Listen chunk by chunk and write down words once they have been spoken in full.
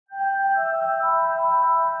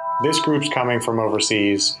this group's coming from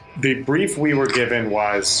overseas. The brief we were given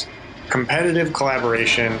was competitive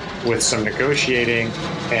collaboration with some negotiating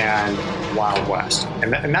and Wild West.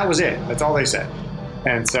 And that was it. That's all they said.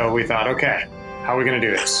 And so we thought, okay, how are we going to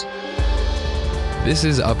do this? This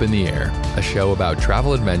is Up in the Air, a show about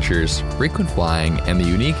travel adventures, frequent flying, and the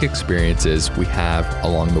unique experiences we have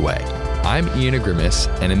along the way. I'm Ian Agrimis,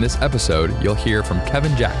 and in this episode, you'll hear from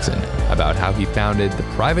Kevin Jackson about how he founded the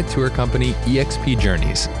private tour company eXp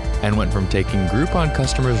Journeys and went from taking Groupon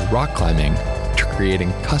customers rock climbing to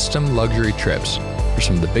creating custom luxury trips for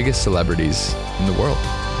some of the biggest celebrities in the world.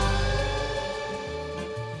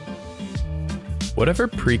 Whatever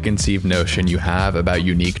preconceived notion you have about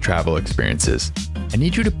unique travel experiences, I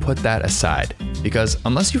need you to put that aside, because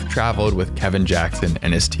unless you've traveled with Kevin Jackson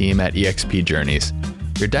and his team at eXp Journeys,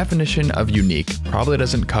 your definition of unique probably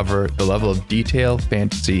doesn't cover the level of detail,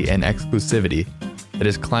 fantasy, and exclusivity that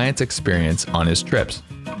his clients experience on his trips.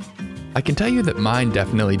 I can tell you that mine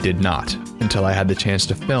definitely did not until I had the chance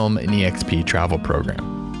to film an eXp travel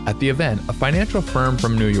program. At the event, a financial firm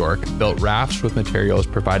from New York built rafts with materials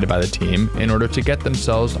provided by the team in order to get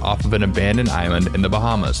themselves off of an abandoned island in the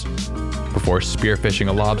Bahamas. Before spearfishing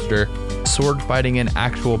a lobster, sword fighting an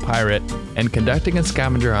actual pirate, and conducting a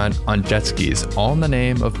scavenger hunt on jet skis, all in the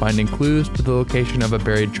name of finding clues to the location of a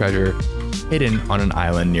buried treasure hidden on an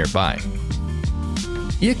island nearby.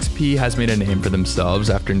 eXp has made a name for themselves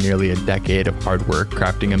after nearly a decade of hard work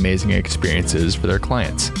crafting amazing experiences for their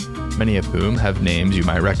clients, many of whom have names you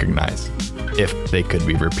might recognize, if they could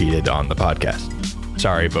be repeated on the podcast.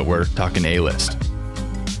 Sorry, but we're talking A-list.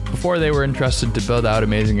 Before they were entrusted to build out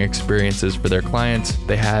amazing experiences for their clients,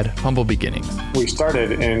 they had humble beginnings. We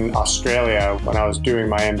started in Australia when I was doing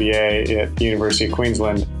my MBA at the University of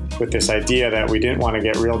Queensland with this idea that we didn't want to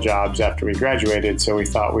get real jobs after we graduated, so we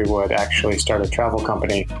thought we would actually start a travel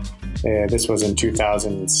company. This was in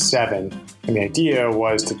 2007, and the idea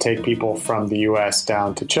was to take people from the US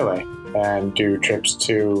down to Chile and do trips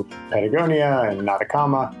to Patagonia and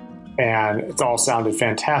Atacama, and it all sounded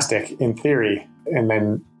fantastic in theory, and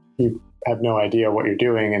then you have no idea what you're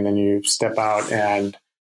doing, and then you step out and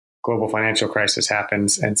global financial crisis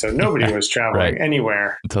happens, and so nobody was traveling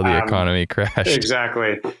anywhere. Until the economy crashed.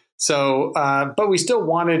 Exactly. So, but we still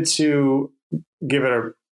wanted to give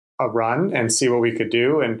it a run and see what we could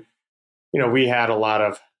do. And, you know, we had a lot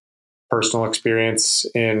of personal experience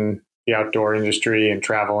in the outdoor industry and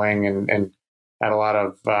traveling and had a lot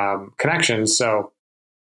of connections. So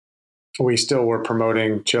we still were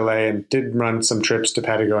promoting Chile and did run some trips to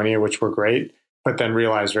Patagonia, which were great, but then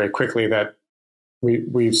realized very quickly that we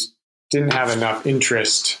didn't have enough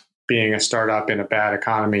interest being a startup in a bad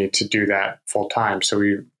economy to do that full time. So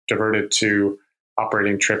we diverted to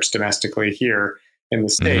operating trips domestically here in the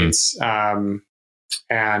States.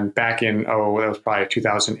 And back in, that was probably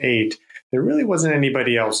 2008, there really wasn't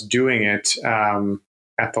anybody else doing it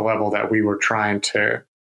at the level that we were trying to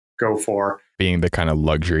go for. Being the kind of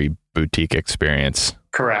luxury boutique experience.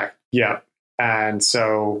 Correct. Yeah. And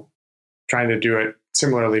so trying to do it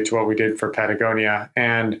similarly to what we did for Patagonia.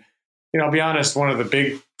 And, you know, I'll be honest, one of the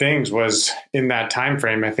big things was in that time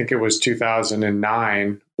frame, I think it was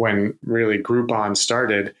 2009 when really Groupon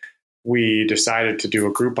started, we decided to do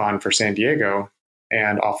a Groupon for San Diego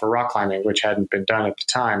and offer rock climbing, which hadn't been done at the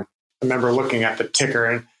time. I remember looking at the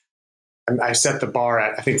ticker and I set the bar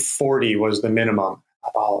at, I think 40 was the minimum.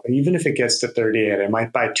 Even if it gets to 38, I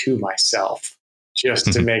might buy two myself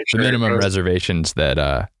just to make sure. The minimum reservations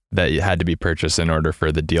that had to be purchased in order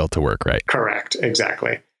for the deal to work, right? Correct.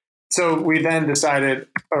 Exactly. So we then decided,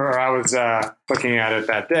 or I was looking at it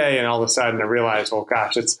that day, and all of a sudden I realized, well,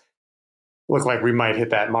 gosh, it's looked like we might hit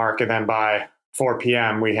that mark. And then by 4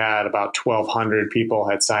 p.m., we had about 1,200 people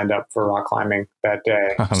had signed up for rock climbing that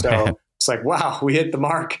day. Man. It's like, wow, we hit the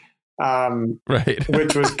mark. Right.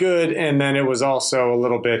 Which was good. And then it was also a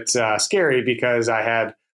little bit scary because I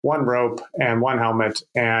had one rope and one helmet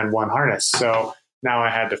and one harness. So now I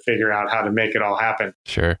had to figure out how to make it all happen.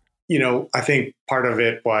 Sure. You know, I think part of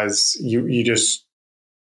it was we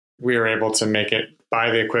were able to make it,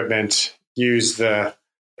 buy the equipment, use the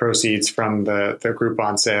proceeds from the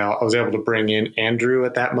Groupon sale. I was able to bring in Andrew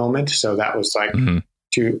at that moment. So that was like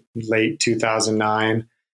late 2009.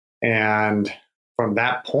 And from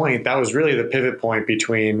that point, that was really the pivot point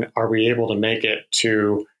between, are we able to make it,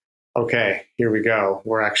 to, okay, here we go.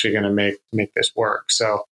 We're actually going to make this work.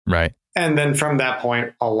 So, right. And then from that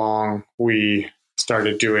point along, we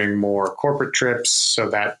started doing more corporate trips. So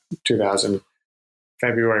that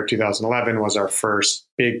February of 2011 was our first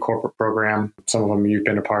big corporate program. Some of them you've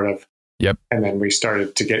been a part of. Yep. And then we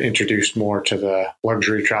started to get introduced more to the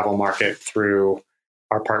luxury travel market through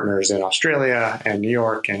our partners in Australia and New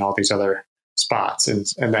York and all these other spots.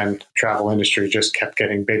 And then travel industry just kept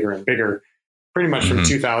getting bigger and bigger, pretty much from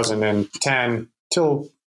 2010 till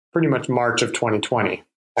pretty much March of 2020.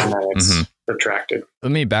 And then it's retracted.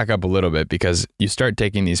 Let me back up a little bit, because you start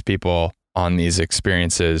taking these people on these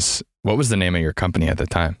experiences. What was the name of your company at the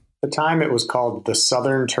time? At the time, it was called The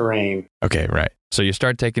Southern Terrain. Okay, right. So you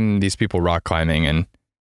start taking these people rock climbing, and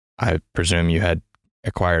I presume you had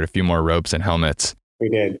acquired a few more ropes and helmets. We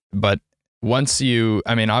did. But once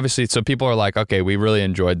obviously, so people are like, okay, we really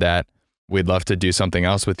enjoyed that. We'd love to do something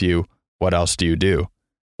else with you. What else do you do?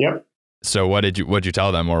 Yep. So what'd you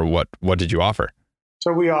tell them, or what did you offer?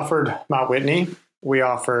 So we offered Mount Whitney. We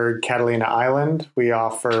offered Catalina Island. We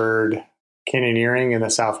offered canyoneering in the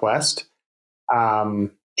Southwest,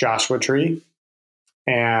 Joshua Tree.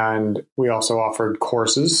 And we also offered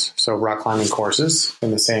courses, so rock climbing courses in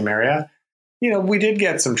the same area. We did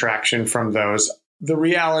get some traction from those. The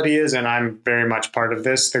reality is, and I'm very much part of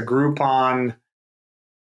this, the Groupon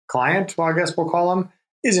client, well, I guess we'll call them,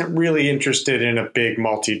 isn't really interested in a big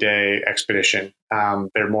multi-day expedition.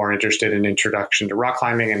 They're more interested in introduction to rock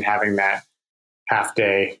climbing and having that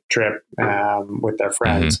half-day trip with their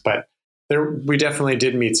friends. But we definitely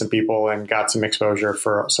did meet some people and got some exposure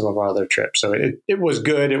for some of our other trips. So it was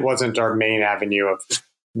good. It wasn't our main avenue of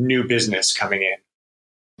new business coming in.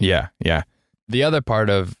 Yeah, yeah. The other part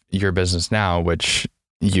of your business now, which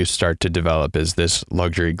you start to develop, is this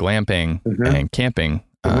luxury glamping and camping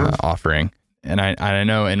offering. And I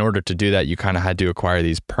know in order to do that, you kind of had to acquire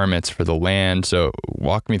these permits for the land. So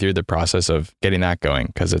walk me through the process of getting that going,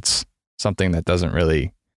 because it's something that doesn't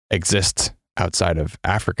really exist outside of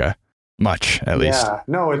Africa much, at least. Yeah,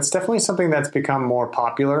 no, it's definitely something that's become more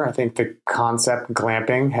popular. I think the concept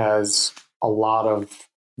glamping has a lot of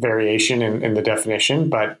variation in the definition.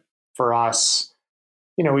 But for us,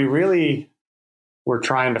 we really were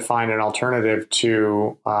trying to find an alternative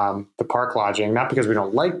to the park lodging, not because we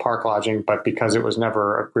don't like park lodging, but because it was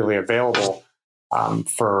never really available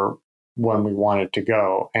for when we wanted to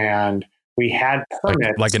go. And we had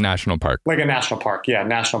permits. Like a national park. Like a national park, yeah,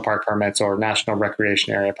 national park permits or national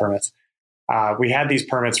recreation area permits. We had these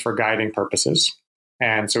permits for guiding purposes.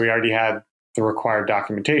 And so we already had the required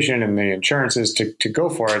documentation and the insurances to go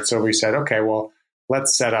for it. So we said, okay, well,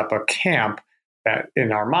 let's set up a camp that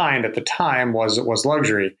in our mind at the time was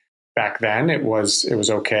luxury. Back then it was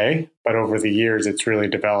okay, but over the years it's really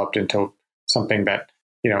developed into something that,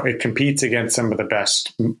 it competes against some of the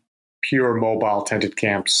best pure mobile tented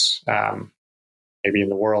camps maybe in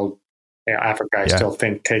the world. Africa, I still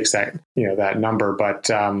think takes that, that number, but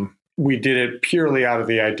we did it purely out of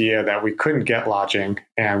the idea that we couldn't get lodging,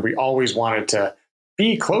 and we always wanted to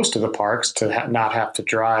be close to the parks to not have to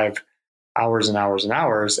drive hours and hours and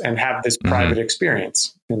hours and have this private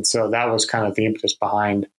experience. And so that was kind of the impetus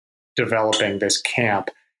behind developing this camp.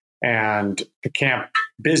 And the camp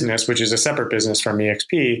business, which is a separate business from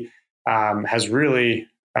EXP, has really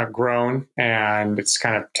grown, and it's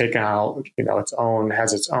kind of taken out,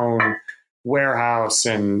 has its own warehouse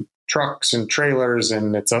and trucks and trailers,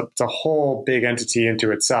 and it's a whole big entity into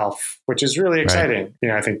itself, which is really exciting.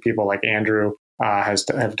 Right. I think people like Andrew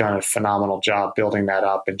have done a phenomenal job building that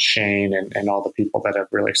up, and Shane and all the people that have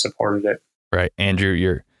really supported it. Right. Andrew,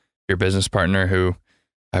 your business partner, who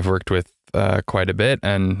I've worked with quite a bit,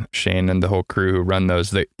 and Shane and the whole crew who run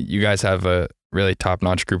those, you guys have a really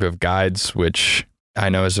top-notch group of guides, which I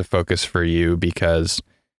know is a focus for you, because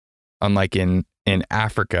unlike in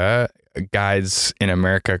Africa, guides in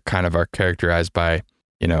America kind of are characterized by,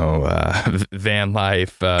 van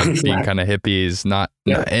life, being kind of hippies,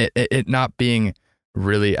 it not being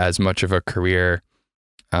really as much of a career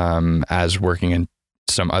as working in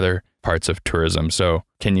some other parts of tourism. So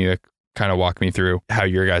can you kind of walk me through how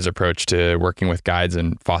your guys' approach to working with guides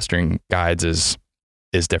and fostering guides is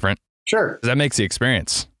different? Sure. That makes the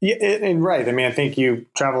experience. Yeah, and right. I mean, I think you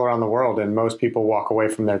travel around the world and most people walk away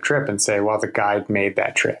from their trip and say, well, the guide made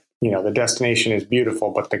that trip. The destination is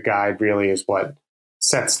beautiful, but the guide really is what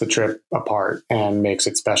sets the trip apart and makes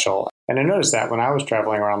it special. And I noticed that when I was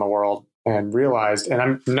traveling around the world and realized, and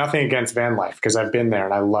I'm nothing against van life, because I've been there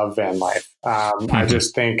and I love van life. I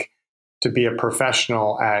just think to be a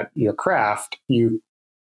professional at your craft, you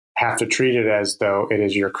have to treat it as though it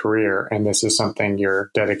is your career. And this is something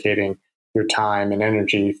you're dedicating your time and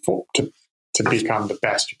energy to become the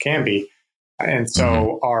best you can be. And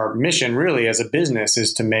so our mission really as a business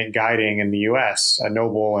is to make guiding in the US a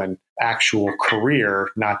noble and actual career,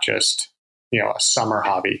 not just, a summer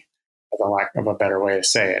hobby, for the lack of a better way to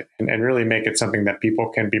say it, and really make it something that people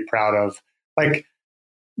can be proud of. Like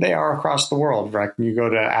they are across the world, right? You go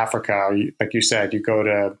to Africa, like you said, you go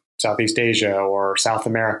to Southeast Asia or South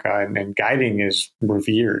America, and guiding is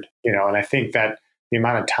revered, and I think that the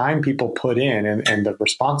amount of time people put in and the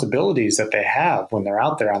responsibilities that they have when they're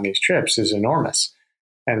out there on these trips is enormous.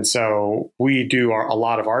 And so we do a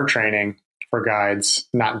lot of our training for guides,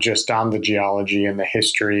 not just on the geology and the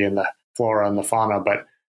history and the flora and the fauna, but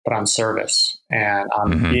on service and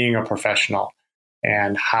on being a professional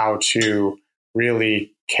and how to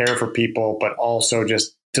really care for people, but also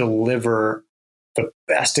just deliver the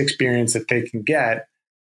best experience that they can get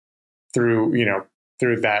through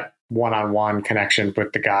that one-on-one connection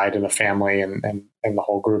with the guide and the family and the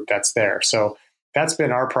whole group that's there. So that's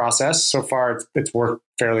been our process. So far, it's worked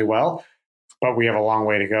fairly well, but we have a long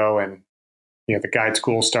way to go. And, the guide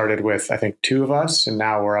school started with, I think, 2 of us, and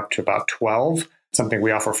now we're up to about 12, something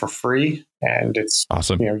we offer for free. And it's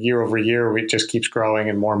awesome. Year over year, it just keeps growing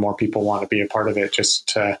and more people want to be a part of it just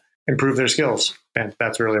to improve their skills. And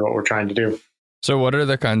that's really what we're trying to do. So what are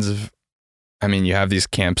the kinds of, you have these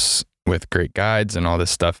camps with great guides and all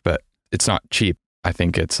this stuff, but it's not cheap. I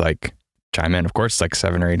think it's like, chime in, of course, it's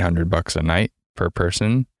like $700 or $800 a night per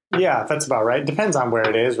person. Yeah, that's about right. Depends on where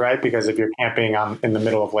it is, right? Because if you're camping in the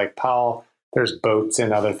middle of Lake Powell, there's boats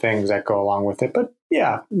and other things that go along with it. But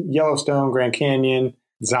yeah, Yellowstone, Grand Canyon,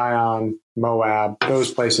 Zion, Moab,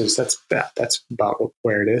 those places, that's about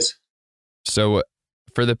where it is. So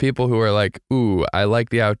for the people who are like, ooh, I like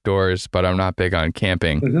the outdoors, but I'm not big on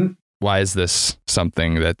camping, why is this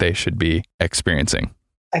something that they should be experiencing?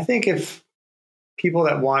 I think if people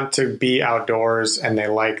that want to be outdoors and they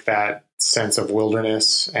like that sense of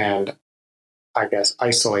wilderness and, I guess,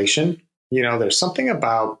 isolation, there's something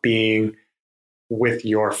about being with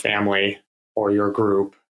your family or your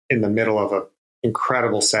group in the middle of an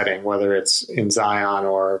incredible setting, whether it's in Zion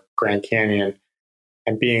or Grand Canyon,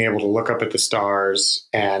 and being able to look up at the stars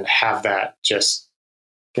and have that just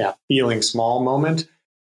feeling small moment.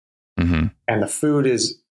 And the food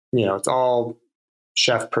is, it's all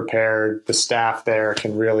chef prepared. The staff there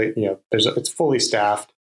can really, it's fully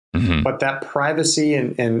staffed, but that privacy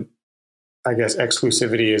and I guess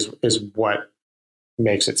exclusivity is what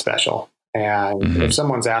makes it special. And if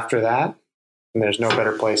someone's after that, then there's no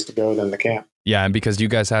better place to go than the camp. Yeah. And because you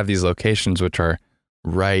guys have these locations, which are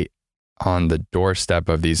right on the doorstep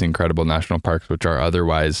of these incredible national parks, which are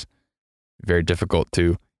otherwise very difficult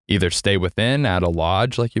to either stay within at a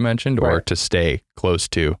lodge, like you mentioned, or to stay close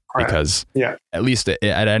to, because at least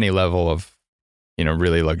at any level of,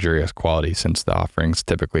 really luxurious quality, since the offerings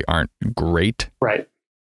typically aren't great. Right.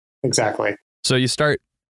 Exactly. So you start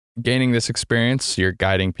gaining this experience, you're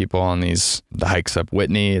guiding people on the hikes up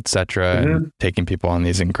Whitney, etc., and taking people on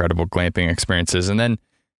these incredible glamping experiences. And then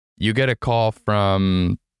you get a call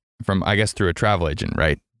from I guess through a travel agent,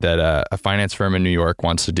 right? That a finance firm in New York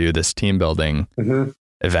wants to do this team building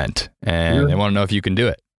event, and they want to know if you can do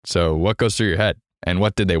it. So what goes through your head, and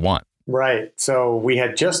what did they want? Right. So we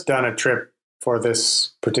had just done a trip for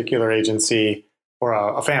this particular agency for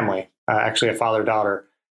a family, actually a father-daughter,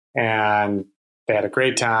 and they had a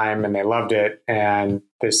great time and they loved it. And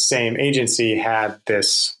this same agency had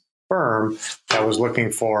this firm that was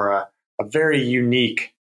looking for a very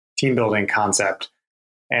unique team building concept,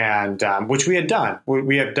 and which we had done.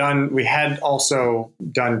 We had also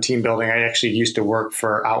done team building. I actually used to work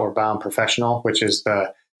for Outward Bound Professional, which is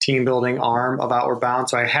the team building arm of Outward Bound.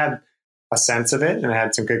 So I had a sense of it and I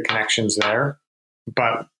had some good connections there.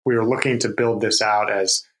 But we were looking to build this out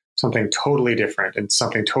as something totally different and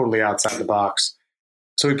something totally outside the box.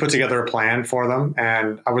 So we put together a plan for them.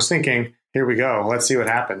 And I was thinking, here we go. Let's see what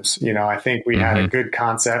happens. I think we had a good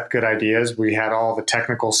concept, good ideas. We had all the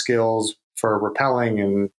technical skills for rappelling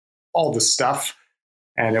and all the stuff.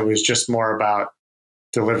 And it was just more about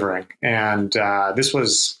delivering. And this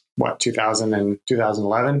was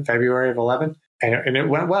 2011, February of 11. And it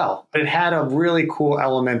went well. It had a really cool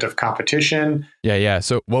element of competition. Yeah.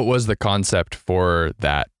 So what was the concept for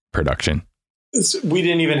that production? We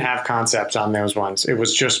didn't even have concepts on those ones. It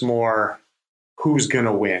was just more who's going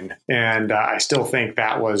to win. And I still think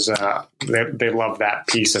that was, they loved that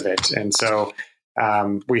piece of it. And so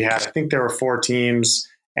we had, I think there were 4 teams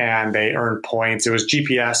and they earned points. It was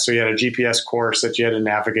GPS. So you had a GPS course that you had to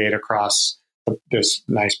navigate across this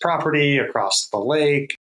nice property, across the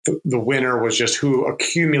lake. The winner was just who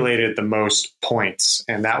accumulated the most points.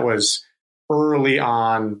 And that was early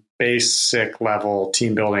on basic level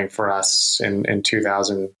team building for us in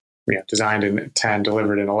 2000, designed in 10,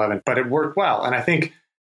 delivered in 11, but it worked well. And I think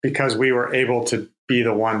because we were able to be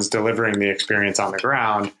the ones delivering the experience on the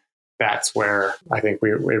ground, that's where I think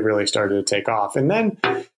it really started to take off. And then,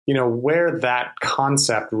 where that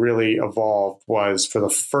concept really evolved was for the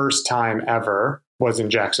first time ever was in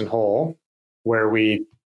Jackson Hole, where we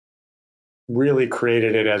really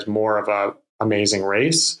created it as more of a amazing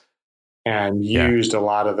race and used a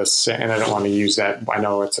lot of the, and I don't want to use that. I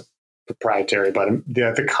know it's a proprietary, but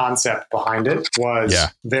the concept behind it was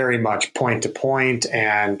very much point to point.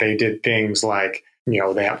 And they did things like, we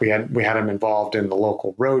had them involved in the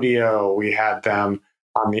local rodeo. We had them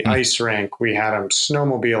on the ice rink. We had them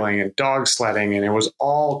snowmobiling and dog sledding. And it was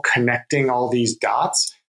all connecting all these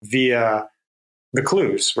dots via the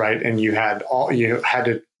clues, right? And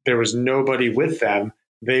there was nobody with them.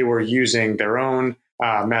 They were using their own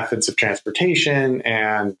methods of transportation.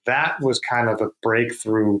 And that was kind of a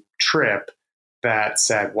breakthrough trip that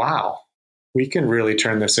said, wow, we can really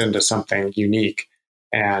turn this into something unique.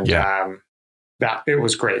 And that it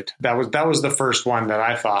was great. That was the first one that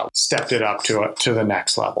I thought stepped it up to the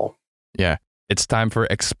next level. Yeah. It's time for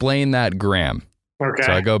Explain That Gram. Okay.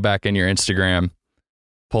 So I go back in your Instagram,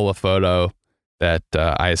 pull a photo that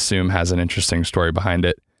I assume has an interesting story behind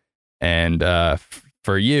it. And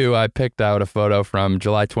for you, I picked out a photo from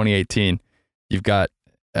July 2018. You've got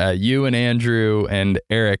you and Andrew and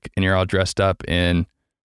Eric, and you're all dressed up in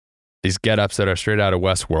these get-ups that are straight out of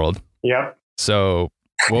Westworld. Yep. So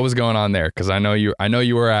what was going on there? Because I know you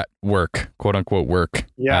were at work, quote unquote work.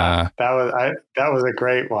 Yeah, that was a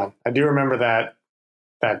great one. I do remember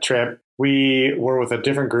that trip. We were with a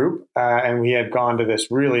different group, and we had gone to this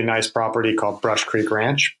really nice property called Brush Creek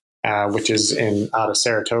Ranch, which is out of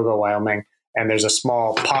Saratoga, Wyoming. And there's a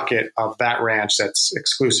small pocket of that ranch that's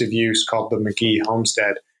exclusive use called the McGee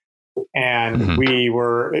Homestead. And we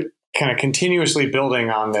were kind of continuously building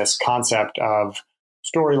on this concept of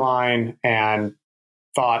storyline and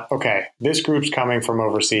thought, okay, this group's coming from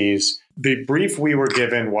overseas. The brief we were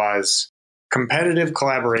given was competitive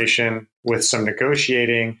collaboration with some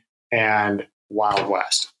negotiating and Wild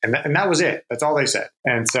West. And that was it. That's all they said.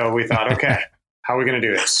 And so we thought, okay, how are we going to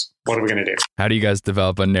do this? What are we going to do? How do you guys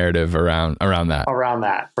develop a narrative around that? Around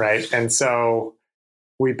that, right? And so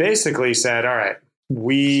we basically said, all right,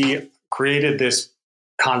 we created this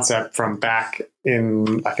concept from back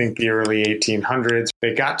in, I think, the early 1800s.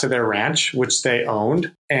 They got to their ranch, which they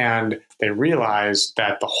owned, and they realized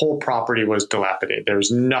that the whole property was dilapidated. There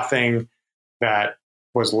was nothing that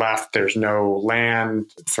was left. There's no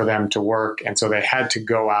land for them to work. And so they had to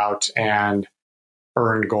go out and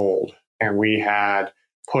earn gold. And we had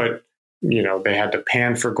they had to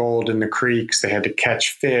pan for gold in the creeks. They had to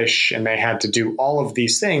catch fish, and they had to do all of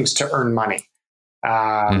these things to earn money.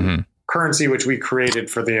 Currency, which we created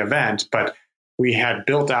for the event, but we had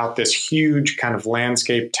built out this huge kind of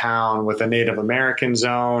landscape town with a Native American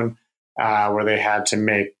zone where they had to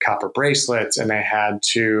make copper bracelets, and they had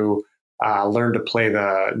to learn to play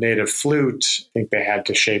the native flute. I think they had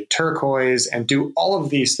to shape turquoise and do all of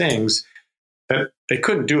these things that they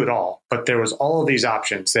couldn't do it all, but there was all of these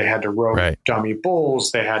options. They had to rope dummy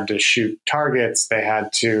bulls. They had to shoot targets. They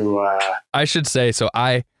had to, I should say, so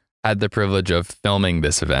I had the privilege of filming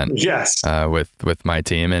this event. Yes. With my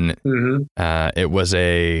team. And it was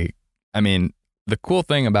the cool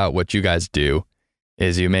thing about what you guys do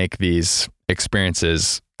is you make these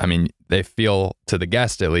experiences. I mean, they feel to the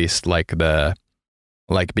guest, at least, like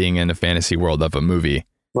being in a fantasy world of a movie.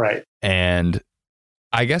 Right. And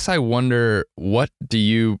I guess I wonder, what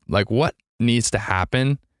needs to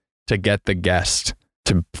happen to get the guest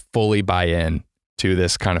to fully buy in to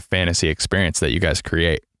this kind of fantasy experience that you guys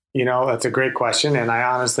create? That's a great question. And I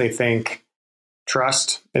honestly think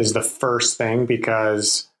trust is the first thing,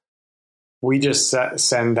 because we just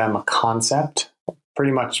send them a concept,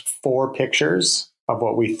 pretty much 4 pictures of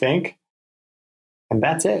what we think. And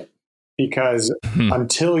that's it. Because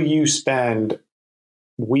until you spend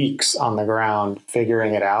weeks on the ground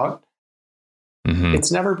figuring it out,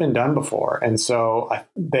 it's never been done before. And so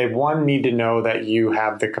they need to know that you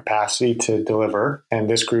have the capacity to deliver. And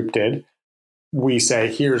this group did. We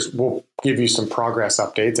say, we'll give you some progress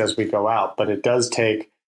updates as we go out, but it does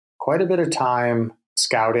take quite a bit of time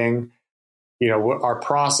scouting. Our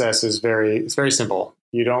process is very simple.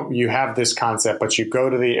 You have this concept, but you go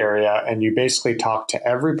to the area and you basically talk to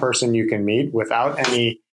every person you can meet without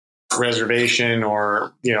any reservation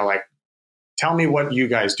or, tell me what you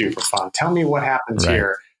guys do for fun. Tell me what happens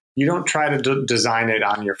here. You don't try to design it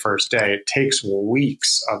on your first day. It takes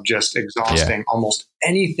weeks of just exhausting almost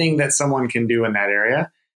anything that someone can do in that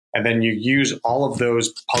area. And then you use all of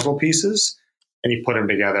those puzzle pieces and you put them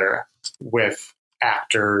together with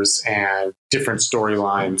actors and different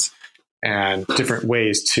storylines and different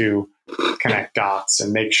ways to connect dots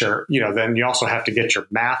and make sure, then you also have to get your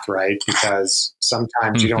math right, because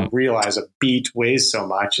sometimes you don't realize a beat weighs so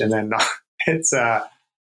much, and then it's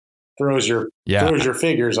throws your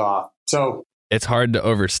figures off. So it's hard to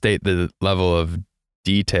overstate the level of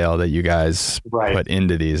detail that you guys put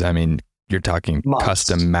into these. I mean, you're talking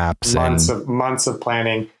custom maps months of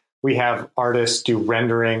planning. We have artists do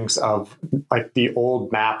renderings of like the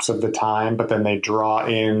old maps of the time, but then they draw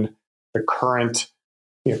in the current,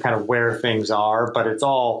 kind of where things are, but it's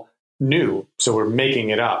all new. So we're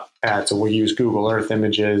making it up. So we'll use Google Earth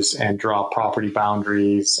images and draw property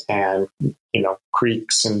boundaries and,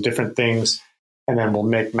 creeks and different things. And then we'll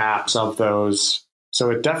make maps of those.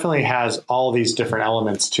 So it definitely has all these different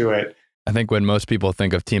elements to it. I think when most people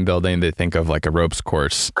think of team building, they think of like a ropes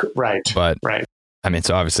course. Right. But right. I mean,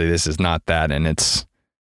 so obviously this is not that, and it's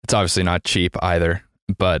obviously not cheap either.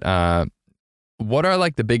 But what are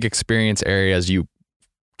like the big experience areas you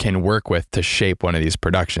can work with to shape one of these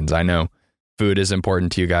productions? I know food is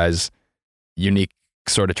important to you guys, unique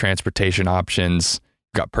sort of transportation options,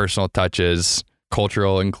 got personal touches,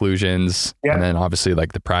 cultural inclusions, and then obviously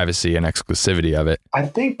like the privacy and exclusivity of it. I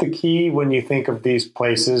think the key when you think of these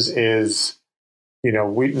places is,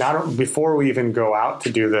 we not before we even go out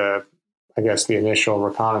to do the initial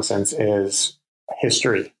reconnaissance is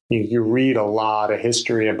history. You read a lot of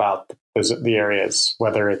history about the areas,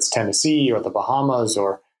 whether it's Tennessee or the Bahamas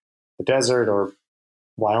or the desert or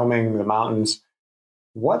Wyoming, the mountains.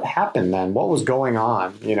 What happened then? What was going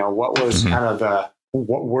on? What was kind of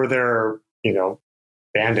what were there,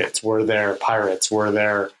 bandits? Were there pirates? Were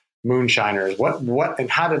there moonshiners? What, and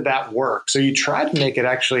how did that work? So you try to make it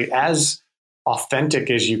actually as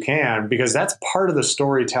authentic as you can, because that's part of the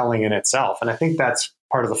storytelling in itself. And I think that's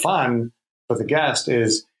part of the fun for the guest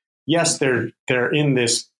is, yes, they're in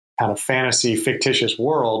this kind of fantasy fictitious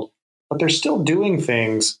world, but they're still doing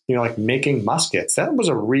things, like making muskets. That was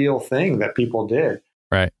a real thing that people did.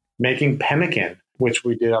 Right. Making pemmican, which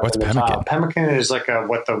we did up What's in the pemmican? top. Pemmican is like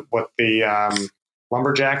what the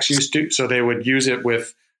lumberjacks used to. So they would use it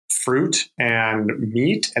with fruit and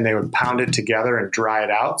meat, and they would pound it together and dry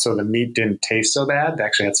it out, so the meat didn't taste so bad. They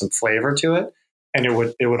actually had some flavor to it, and it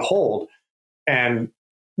would hold. And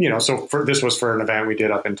so this was for an event we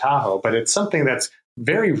did up in Tahoe, but it's something that's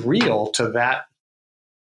very real to that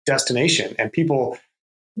destination, and people.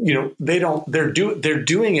 They're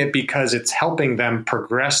doing it because it's helping them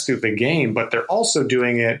progress through the game, but they're also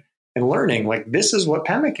doing it and learning, like, this is what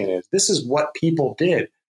pemmican is. This is what people did.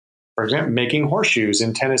 For example, making horseshoes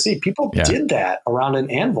in Tennessee. People did that around an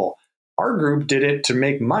anvil. Our group did it to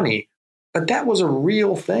make money, but that was a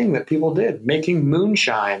real thing that people did. Making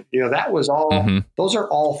moonshine, that was all, those are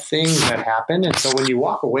all things that happen. And so when you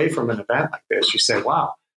walk away from an event like this, you say,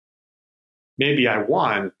 wow, maybe I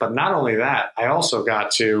won, but not only that, I also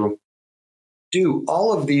got to do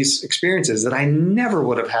all of these experiences that I never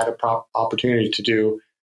would have had an opportunity to do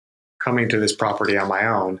coming to this property on my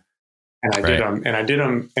own. And I did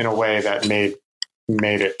them in a way that made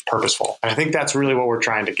it purposeful. And I think that's really what we're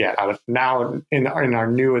trying to get out of now in our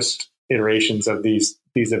newest iterations of these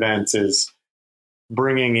events, is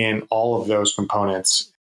bringing in all of those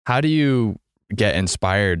components. How do you get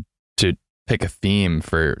inspired to pick a theme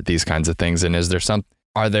for these kinds of things? And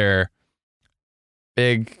are there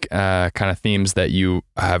big kind of themes that you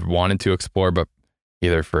have wanted to explore, but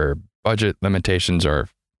either for budget limitations or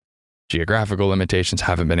geographical limitations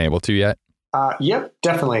haven't been able to yet? Yep,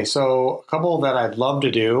 definitely. So a couple that I'd love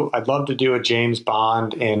to do. I'd love to do a James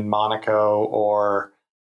Bond in Monaco or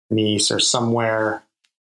Nice or somewhere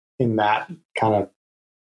in that kind of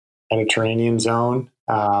Mediterranean zone.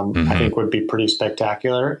 I think would be pretty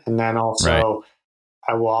spectacular. And then also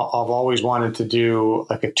I've always wanted to do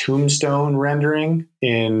like a tombstone rendering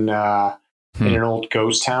in an old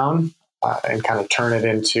ghost town and kind of turn it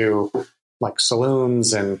into like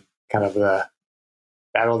saloons and kind of the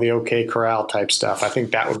Battle of the OK Corral type stuff. I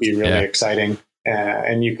think that would be really exciting,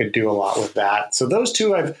 and you could do a lot with that. So those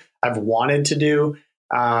two I've wanted to do.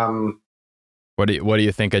 What do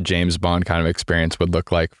you think a James Bond kind of experience would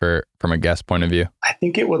look like from a guest point of view? I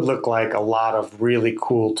think it would look like a lot of really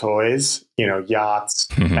cool toys, yachts,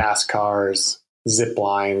 fast cars, zip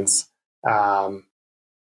lines,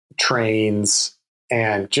 trains,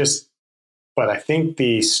 but I think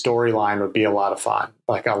the storyline would be a lot of fun,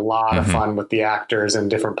 like a lot of fun with the actors in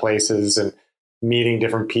different places and meeting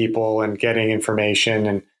different people and getting information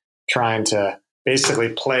and trying to basically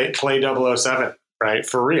play 007, right?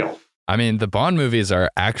 For real. I mean, the Bond movies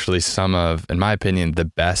are actually some of, in my opinion, the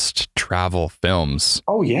best travel films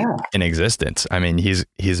in existence. I mean, he's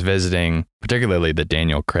visiting, particularly the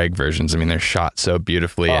Daniel Craig versions. I mean, they're shot so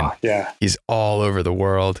beautifully and he's all over the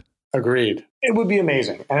world. Agreed. It would be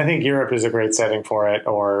amazing. And I think Europe is a great setting for it,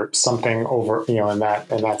 or something over, in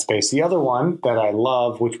that space. The other one that I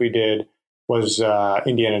love, which we did, was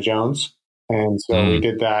Indiana Jones. And so we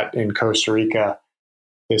did that in Costa Rica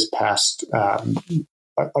this past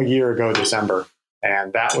a year ago, December.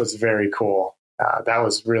 And that was very cool. That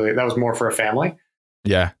was more for a family.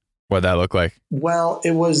 Yeah. What'd that look like? Well,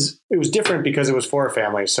 it was different because it was for a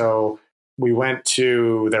family. So we went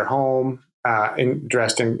to their home,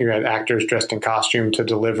 you had actors dressed in costume to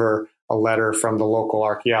deliver a letter from the local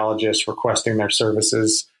archaeologists requesting their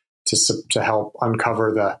services to help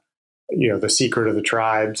uncover the secret of the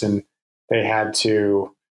tribes. And they had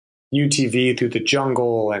to UTV through the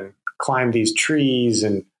jungle and climb these trees.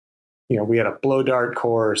 And, we had a blow dart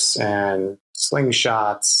course and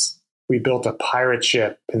slingshots. We built a pirate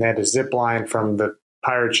ship and they had to zip line from the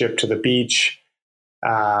pirate ship to the beach.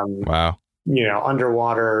 Wow.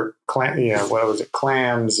 Underwater,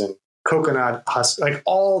 clams and coconut husks, like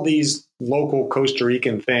all these local Costa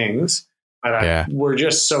Rican things that were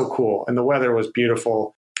just so cool. And the weather was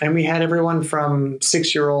beautiful. And we had everyone from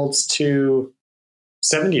 6-year-olds to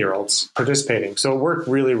 70-year-olds participating. So it worked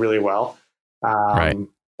really, really well. Right.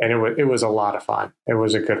 And it was a lot of fun. It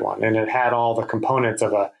was a good one. And it had all the components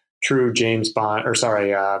of a true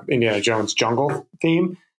Indiana Jones jungle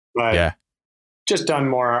theme, but just done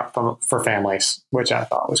more for families, which I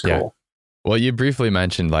thought was cool. Yeah. Well, you briefly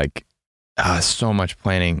mentioned so much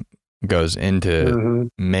planning goes into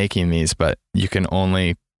making these, but you can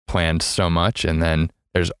only plan so much. And then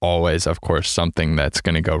there's always, of course, something that's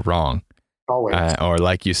going to go wrong. Always. Or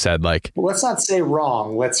like you said, let's not say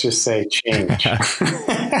wrong. Let's just say change.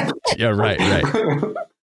 Yeah, right.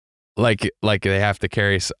 Like they have to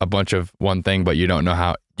carry a bunch of one thing, but you don't know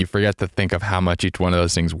how. You forget to think of how much each one of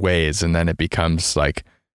those things weighs, and then it becomes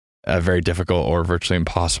very difficult or virtually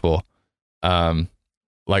impossible.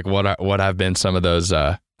 What have been some of those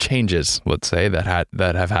changes, let's say, that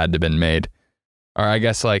have had to been made, or I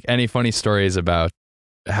guess any funny stories about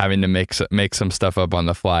having to make some stuff up on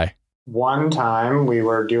the fly. One time we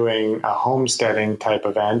were doing a homesteading type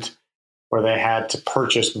event where they had to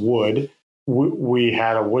purchase wood. We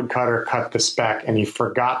had a woodcutter cut the spec and he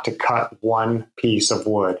forgot to cut one piece of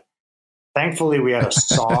wood. Thankfully, we had a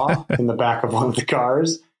saw in the back of one of the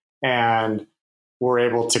cars and were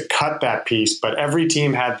able to cut that piece, but every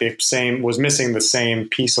team was missing the same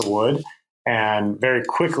piece of wood. And very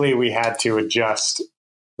quickly we had to adjust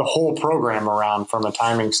the whole program around from a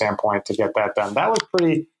timing standpoint to get that done. That was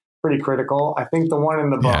pretty critical. I think the one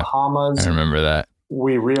in the Bahamas, I remember that.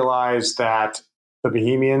 We realized that the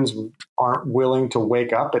Bohemians aren't willing to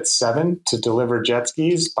wake up at 7 to deliver jet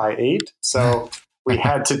skis by 8. So we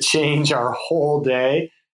had to change our whole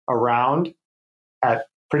day around at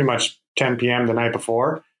pretty much 10 p.m. the night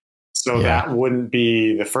before. So that wouldn't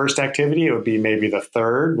be the first activity. It would be maybe the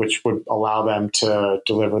third, which would allow them to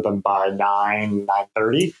deliver them by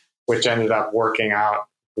 9:30, which ended up working out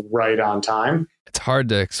right on time. It's hard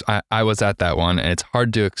to, I was at that one, and it's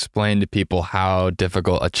hard to explain to people how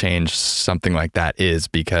difficult a change something like that is,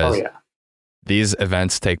 because these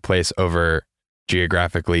events take place over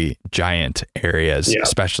geographically giant areas,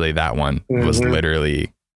 especially that one was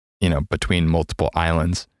literally, between multiple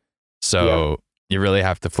islands. So you really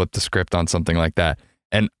have to flip the script on something like that.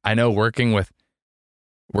 And I know working with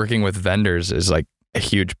vendors is a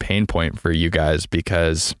huge pain point for you guys,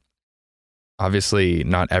 because obviously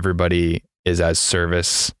not everybody is as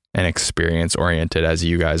service and experience oriented as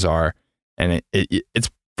you guys are. And it's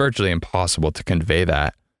virtually impossible to convey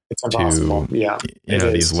that It's impossible.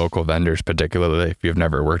 to these local vendors, particularly if you've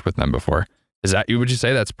never worked with them before. Would you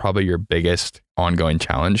say that's probably your biggest ongoing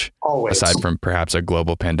challenge? Always. Aside from perhaps a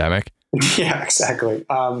global pandemic? Yeah, exactly.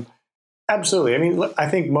 Absolutely. I mean, look, I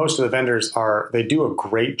think most of the vendors they do a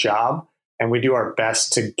great job, and we do our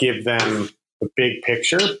best to give them the big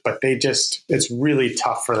picture, but it's really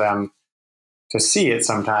tough for them to see it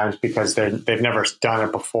sometimes because they've never done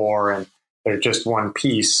it before, and they're just one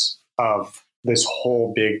piece of this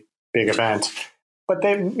whole big event. But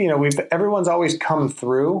everyone's always come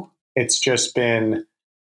through. It's just been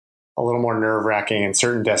a little more nerve-wracking in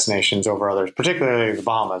certain destinations over others, particularly the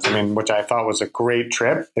Bahamas. I mean, which I thought was a great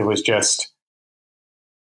trip. It was just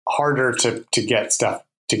harder to get stuff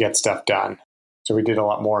done. So we did a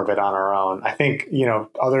lot more of it on our own. I think,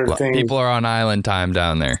 other things. People are on island time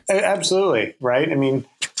down there. Absolutely. Right. I mean,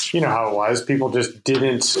 you know how it was. People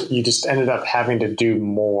you just ended up having to do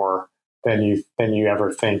more than you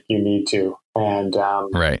ever think you need to. And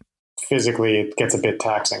physically it gets a bit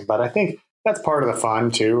taxing, but I think that's part of the fun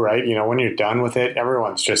too, right? When you're done with it,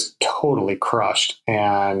 everyone's just totally crushed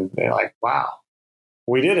and they're like, wow,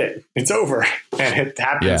 we did it. It's over. And it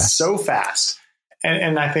happens so fast.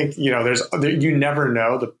 And I think, you never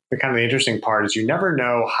know. The kind of the interesting part is you never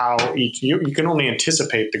know how you can only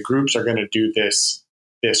anticipate the groups are going to do this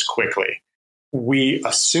quickly. we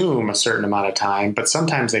assume a certain amount of time, but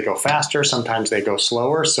sometimes they go faster, sometimes they go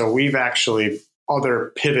slower. So we've actually,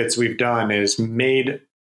 other pivots we've done is made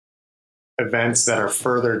events that are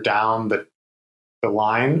further down the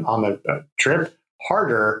line on the trip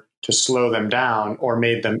harder to slow them down, or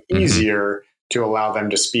made them easier to allow them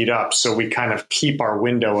to speed up. So we kind of keep our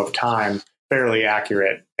window of time fairly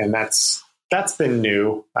accurate. And that's been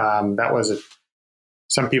new. That was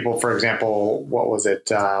some people, for example, what was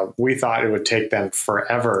it? We thought it would take them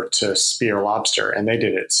forever to spear lobster, and they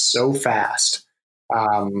did it so fast.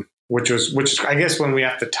 Which is, I guess, when we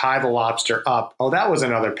have to tie the lobster up. Oh, that was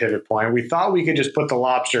another pivot point. We thought we could just put the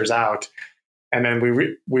lobsters out, and then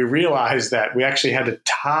we realized that we actually had to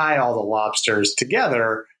tie all the lobsters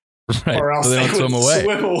together, right, or else so they would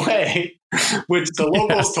swim away. Which the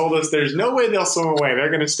locals told us there's no way they'll swim away. They're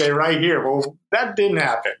going to stay right here. Well, that didn't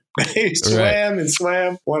happen. They swam and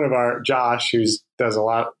swam. One of our, Josh, who does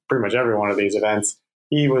pretty much every one of these events,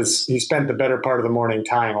 he spent the better part of the morning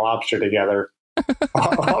tying lobster together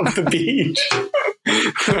on the beach.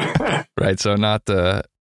 Right. So not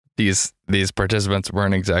these participants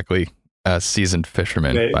weren't exactly seasoned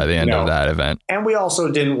fishermen by the end of that event. And we also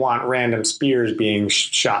didn't want random spears being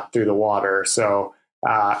shot through the water. So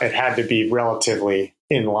it had to be relatively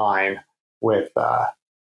in line with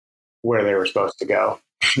where they were supposed to go.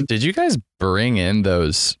 Did you guys bring in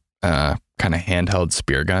those kind of handheld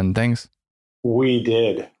spear gun things? We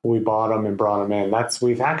did. We bought them and brought them in.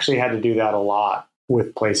 We've actually had to do that a lot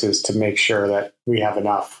with places to make sure that we have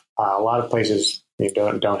enough. A lot of places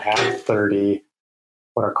don't have 30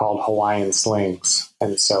 what are called Hawaiian slings,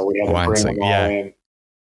 and so we had to bring them all in.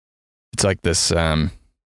 It's like this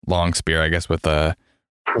long spear, I guess, with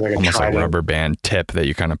almost like rubber band tip that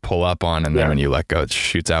you kind of pull up on, and then when you let go, it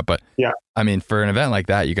shoots out. But I mean, for an event like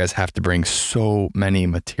that, you guys have to bring so many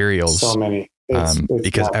materials, it's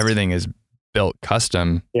because nuts. Everything is built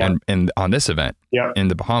custom and on this event in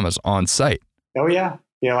the Bahamas on site. Oh yeah.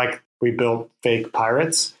 Like we built fake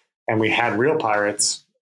pirates, and we had real pirates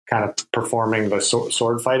kind of performing the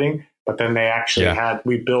sword fighting, but then they actually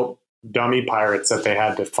we built dummy pirates that they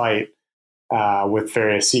had to fight with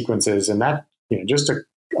various sequences, and that just a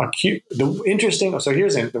cute, interesting. So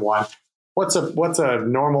here's the one. What's a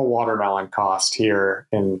normal watermelon cost here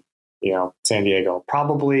in San Diego?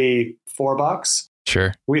 Probably $4.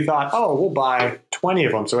 Sure. We thought, we'll buy 20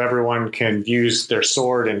 of them so everyone can use their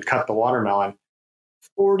sword and cut the watermelon.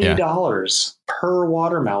 $40 per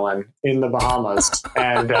watermelon in the Bahamas.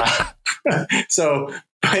 And so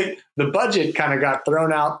the budget kind of got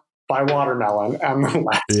thrown out by watermelon on the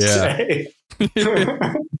last day.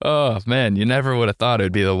 Oh man, you never would have thought it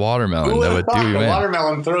would be the watermelon that would do you in. The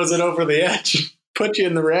watermelon throws it over the edge, put you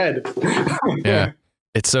in the red. Yeah.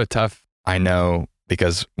 It's so tough. I know,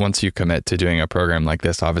 because once you commit to doing a program like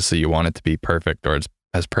this, obviously you want it to be perfect, or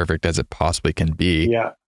as perfect as it possibly can be.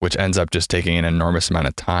 Yeah. Which ends up just taking an enormous amount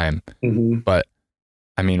of time. Mm-hmm. But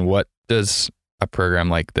I mean, what does a program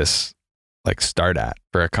like this start at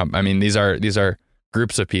for a company? I mean, these are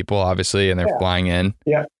groups of people, obviously, and they're flying in.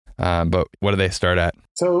 Yeah. But what do they start at?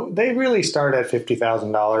 So they really start at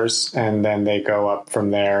 $50,000, and then they go up from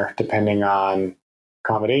there depending on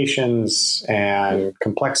accommodations and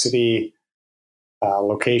complexity,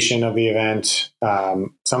 location of the event.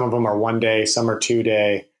 Some of them are 1 day, some are 2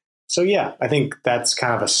 day. So yeah, I think that's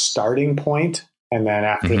kind of a starting point. And then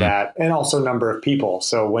after that, and also number of people.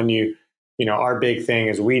 So when our big thing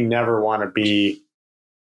is we never want to be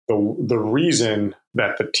the reason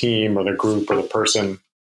that the team or the group or the person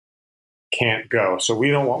can't go. So we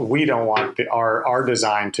don't want our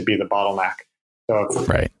design to be the bottleneck. So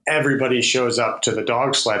if everybody shows up to the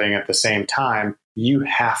dog sledding at the same time, you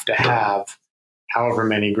have to have however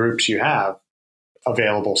many groups you have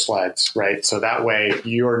available sleds, right? So that way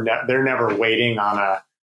they're never waiting on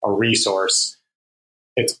a resource.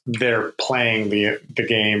 They're playing the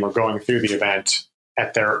game or going through the event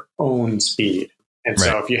at their own speed. And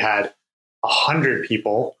so if you had 100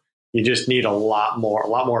 people, you just need a lot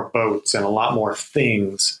more boats and a lot more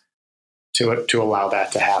things to allow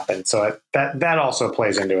that to happen. So that also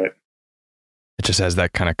plays into it. It just has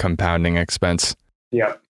that kind of compounding expense.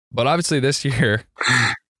 Yep. But obviously this year,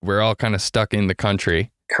 we're all kind of stuck in the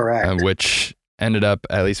country. Correct. Which ended up,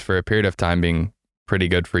 at least for a period of time, being pretty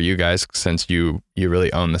good for you guys, since you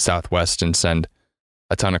really own the Southwest and send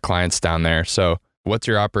a ton of clients down there. So what's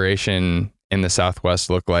your operation in the Southwest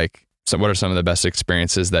look like? So what are some of the best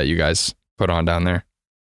experiences that you guys put on down there?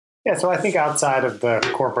 Yeah, so I think outside of the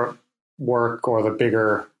corporate work or the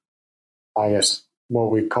bigger, I guess,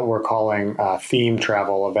 we're calling theme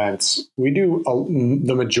travel events. We do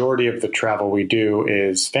the majority of the travel we do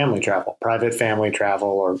is family travel, private family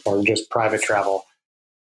travel, or just private travel.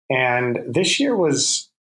 And this year was,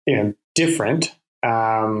 different.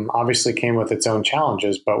 Obviously came with its own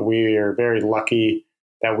challenges, but we are very lucky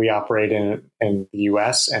that we operate in the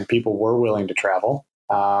US and people were willing to travel.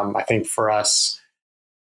 I think for us,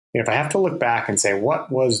 if I have to look back and say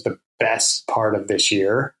what was the best part of this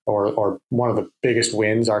year, or one of the biggest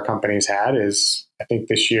wins our company's had, is I think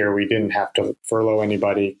this year we didn't have to furlough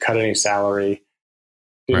anybody, cut any salary,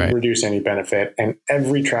 didn't reduce any benefit, and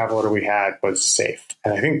every traveler we had was safe.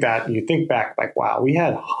 And I think that you think back, like, wow, we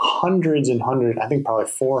had hundreds and hundreds, I think probably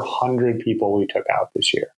 400 people we took out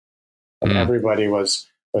this year, and everybody was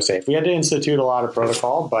safe. We had to institute a lot of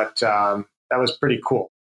protocol, but that was pretty cool.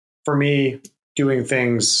 For me, doing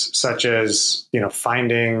things such as,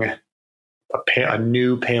 finding a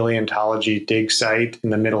new paleontology dig site in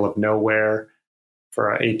the middle of nowhere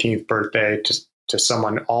for an 18th birthday to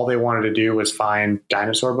someone, all they wanted to do was find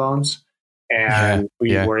dinosaur bones. And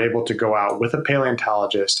we were able to go out with a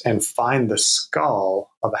paleontologist and find the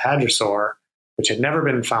skull of a hadrosaur, which had never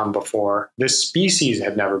been found before. This species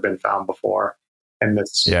had never been found before. And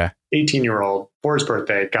this 18-year-old, for his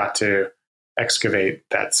birthday, got to excavate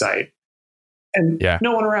that site. And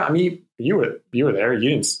no one around. I mean, you were there. You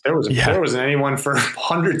didn't. There wasn't anyone for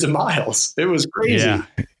hundreds of miles. It was crazy. Yeah,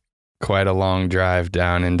 quite a long drive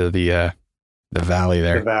down into the valley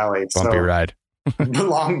there. The valley, bumpy ride. The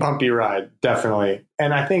long bumpy ride, definitely.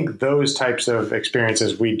 And I think those types of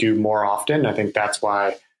experiences we do more often. I think that's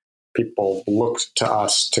why people looked to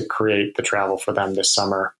us to create the travel for them this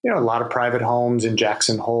summer. A lot of private homes in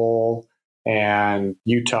Jackson Hole and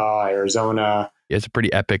Utah, Arizona. It's a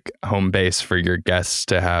pretty epic home base for your guests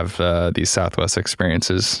to have these Southwest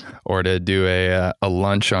experiences, or to do a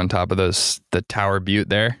lunch on top of the Tower Butte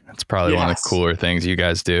there. That's probably one of the cooler things you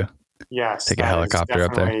guys do. Yes. Take a helicopter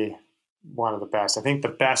up there. One of the best. I think the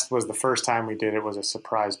best was the first time we did it was a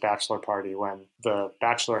surprise bachelor party when the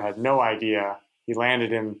bachelor had no idea. He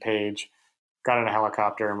landed in Page, got in a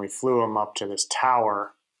helicopter, and we flew him up to this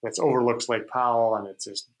tower that overlooks Lake Powell, and it's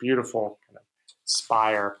this beautiful kind of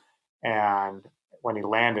spire. And when he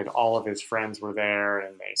landed, all of his friends were there,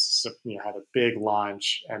 and they had a big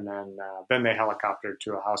lunch, and then they helicoptered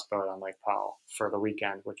to a houseboat on Lake Powell for the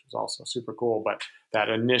weekend, which was also super cool. But that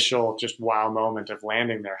initial just wow moment of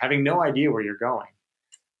landing there, having no idea where you're going,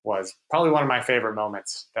 was probably one of my favorite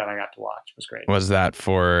moments that I got to watch. It was great. Was that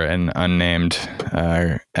for an unnamed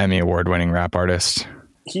Emmy award-winning rap artist?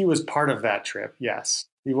 He was part of that trip. Yes,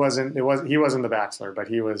 he wasn't the Bachelor, but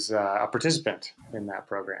he was a participant in that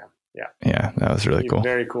program. Yeah, that was really cool.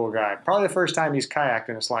 Very cool guy. Probably the first time he's kayaked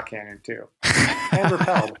in a slot canyon too, and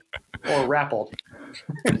rappelled or rappelled.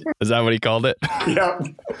 Is that what he called it?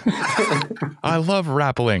 Yep. I love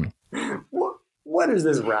rappelling. What is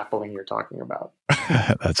this rappelling you're talking about?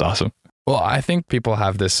 That's awesome. Well, I think people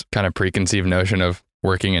have this kind of preconceived notion of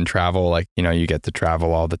working in travel, like, you get to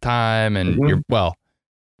travel all the time, and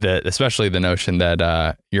especially the notion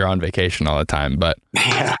that you're on vacation all the time. But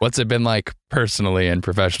what's it been like personally and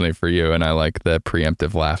professionally for you? And I like the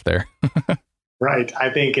preemptive laugh there. Right. I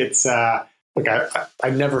think it's look, I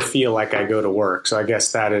never feel like I go to work. So I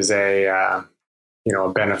guess that is a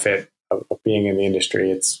benefit of being in the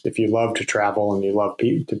industry. It's if you love to travel and you love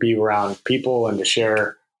to be around people and to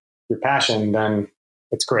share your passion, then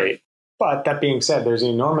it's great. But that being said, there's an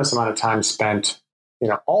enormous amount of time spent.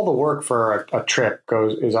 All the work for a trip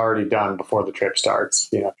is already done before the trip starts.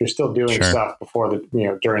 If you're still doing stuff before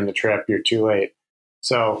during the trip, you're too late.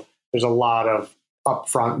 So there's a lot of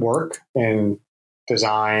upfront work in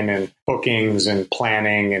design and bookings and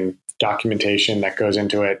planning and documentation that goes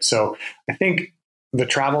into it. So I think the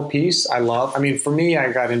travel piece I love. I mean, for me,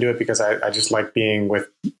 I got into it because I just like being with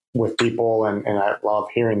people and I love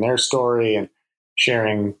hearing their story and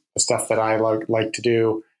sharing the stuff that I like to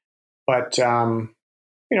do. But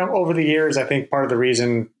over the years, I think part of the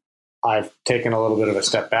reason I've taken a little bit of a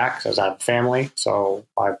step back is I have a family. So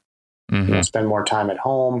I spend more time at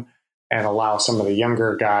home and allow some of the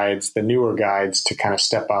younger guides, the newer guides, to kind of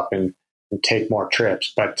step up and take more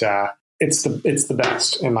trips. But it's the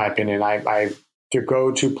best, in my opinion. I to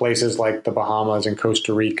go to places like the Bahamas and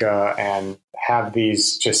Costa Rica and have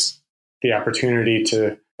the opportunity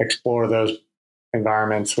to explore those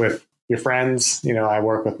environments with your friends. I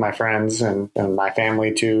work with my friends and my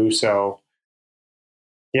family too. So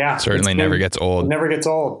yeah, certainly never gets old. Never gets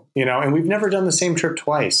old, and we've never done the same trip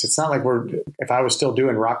twice. It's not like if I was still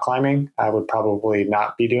doing rock climbing, I would probably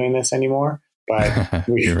not be doing this anymore, but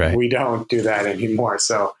we don't do that anymore.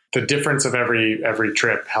 So the difference of every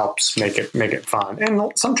trip helps make it fun.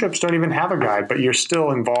 And some trips don't even have a guide, but you're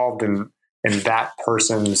still involved in that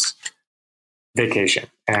person's vacation,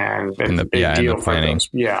 and it's a big deal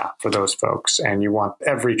for those folks. And you want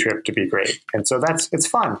every trip to be great. And so it's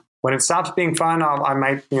fun. When it stops being fun, I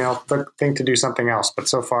might, think to do something else. But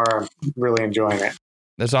so far, I'm really enjoying it.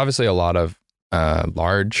 There's obviously a lot of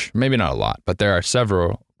large, maybe not a lot, but there are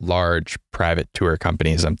several large private tour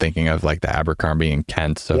companies. I'm thinking of like the Abercrombie and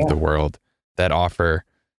Kents of the world that offer,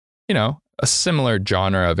 a similar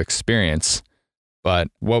genre of experience. But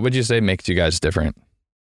what would you say makes you guys different?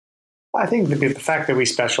 I think the fact that we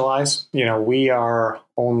specialize, we are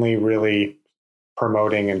only really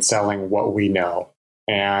promoting and selling what we know,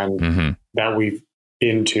 and that we've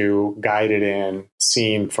been to, guided in,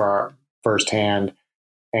 seen for our firsthand.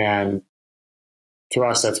 And to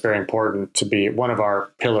us, that's very important. To be one of our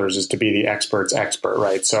pillars is to be the expert's expert,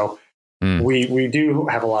 right? So we do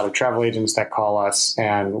have a lot of travel agents that call us,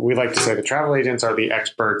 and we like to say the travel agents are the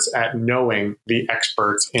experts at knowing the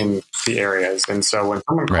experts in the areas. And so when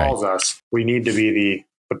someone calls us, we need to be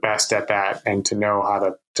the best at that and to know how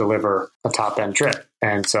to deliver a top end trip.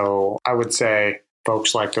 And so I would say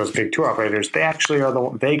folks like those big tour operators, they actually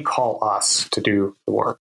are they call us to do the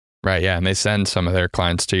work. Right. Yeah. And they send some of their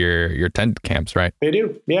clients to your tent camps, right? They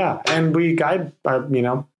do. Yeah. And we guide,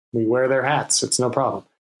 we wear their hats. It's no problem.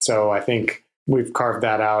 So I think we've carved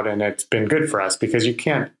that out, and it's been good for us, because you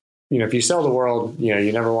can't, if you sell the world,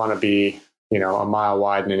 you never want to be, a mile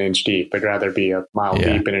wide and an inch deep, but rather be a mile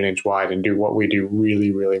deep and an inch wide and do what we do really,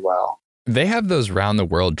 really well. They have those round the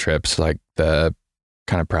world trips, like the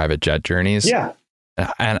kind of private jet journeys. Yeah.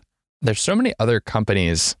 And there's so many other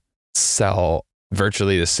companies sell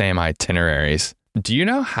virtually the same itineraries. Do you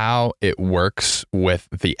know how it works with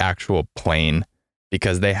the actual plane?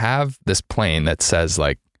 Because they have this plane that says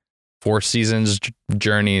like Four Seasons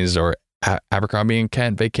Journeys or Abercrombie and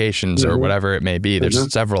Kent Vacations or whatever it may be.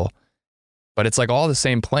 There's several, but it's like all the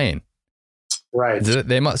same plane. Right.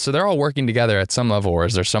 So they're all working together at some level, or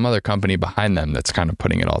is there some other company behind them that's kind of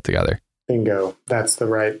putting it all together? Bingo. That's the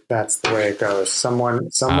way it goes. Someone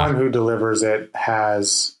who delivers it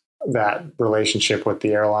has that relationship with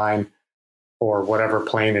the airline or whatever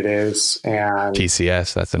plane it is. And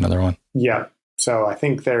TCS, that's another one. Yeah. So I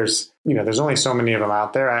think there's only so many of them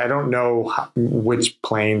out there. I don't know which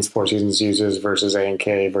planes Four Seasons uses versus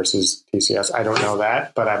A&K versus TCS. I don't know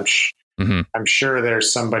that, but I'm sure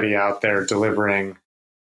there's somebody out there delivering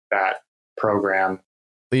that program.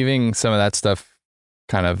 Leaving some of that stuff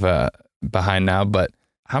kind of behind now, but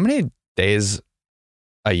how many days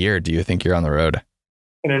a year do you think you're on the road?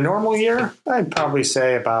 In a normal year, I'd probably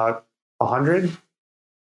say about 100.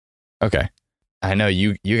 Okay. I know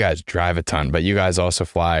you guys drive a ton, but you guys also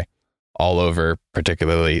fly all over,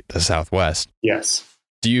 particularly the Southwest. Yes.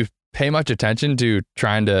 Do you pay much attention to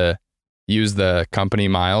trying to use the company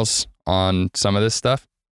miles on some of this stuff?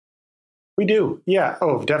 We do. Yeah.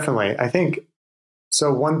 Oh, definitely. I think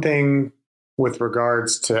so. One thing with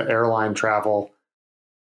regards to airline travel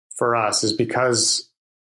for us is because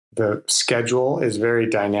the schedule is very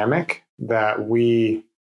dynamic, that we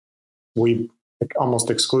almost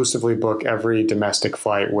exclusively book every domestic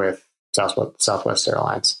flight with Southwest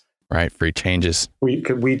Airlines. Right, free changes.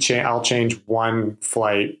 I'll change one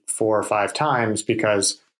flight 4 or 5 times,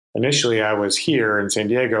 because initially I was here in San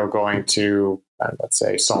Diego going to, let's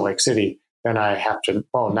say, Salt Lake City. Then I have to,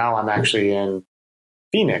 now I'm actually in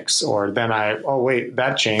Phoenix, or then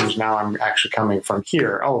that changed. Now I'm actually coming from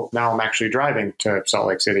here. Now I'm actually driving to Salt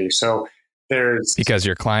Lake City. So because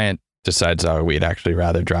your client decides, we'd actually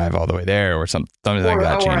rather drive all the way there, or something like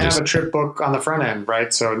that changes. I have a trip book on the front end,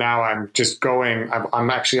 right? So now I'm just going, I'm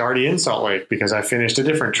actually already in Salt Lake because I finished a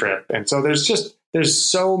different trip. And so there's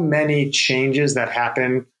so many changes that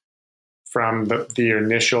happen from the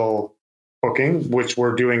initial booking, which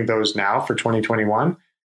we're doing those now for 2021.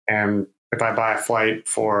 And if I buy a flight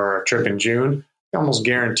for a trip in June, I almost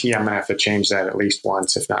guarantee I'm going to have to change that at least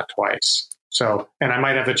once, if not twice. So, and I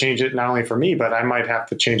might have to change it not only for me, but I might have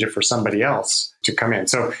to change it for somebody else to come in.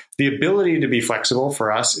 So the ability to be flexible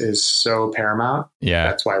for us is so paramount. Yeah.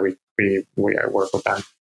 That's why we work with them.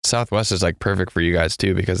 Southwest is like perfect for you guys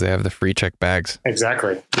too, because they have the free check bags.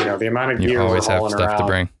 Exactly. The amount of gear you always we're have hauling stuff around, to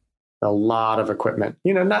bring. A lot of equipment,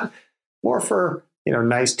 not more for,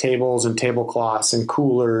 nice tables and tablecloths and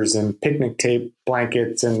coolers and picnic tape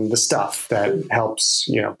blankets and the stuff that helps,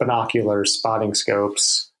 binoculars, spotting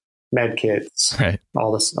scopes, med kits, right?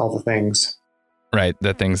 All the things. Right.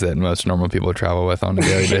 The things that most normal people travel with on a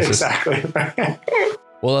daily basis. Exactly.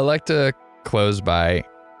 Well, I like to close by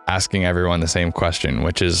asking everyone the same question,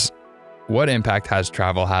 which is, What impact has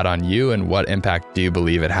travel had on you, and what impact do you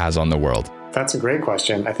believe it has on the world? That's a great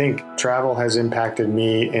question. I think travel has impacted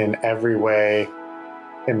me in every way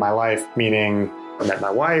in my life, meaning I met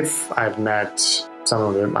my wife, I've met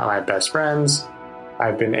some of my best friends,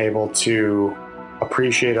 I've been able to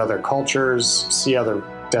appreciate other cultures, see other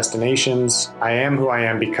destinations. I am who I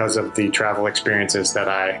am because of the travel experiences that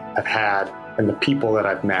I have had and the people that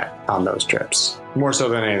I've met on those trips, more so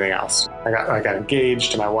than anything else. I got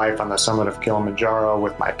engaged to my wife on the summit of Kilimanjaro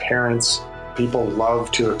with my parents. People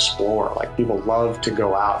love to explore, like people love to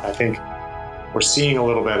go out. I think we're seeing a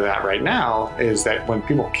little bit of that right now, is that when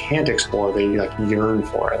people can't explore, they like yearn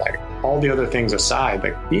for it. Like all the other things aside,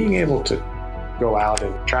 like being able to go out,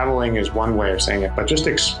 and traveling is one way of saying it, but just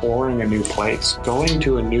exploring a new place, going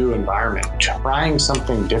to a new environment, trying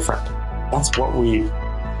something different. That's what we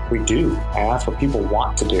do, and that's what people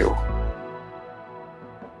want to do.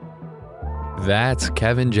 That's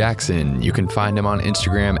Kevin Jackson. You can find him on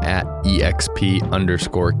Instagram at exp_Kevin,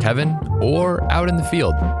 or out in the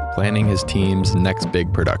field planning his team's next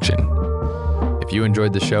big production. If you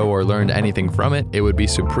enjoyed the show or learned anything from it, it would be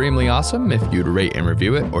supremely awesome if you'd rate and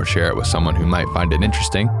review it or share it with someone who might find it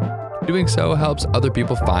interesting. Doing so helps other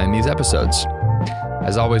people find these episodes.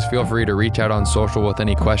 As always, feel free to reach out on social with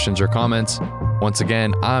any questions or comments. Once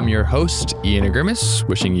again, I'm your host, Ian Agrimis,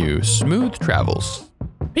 wishing you smooth travels.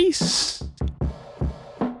 Peace.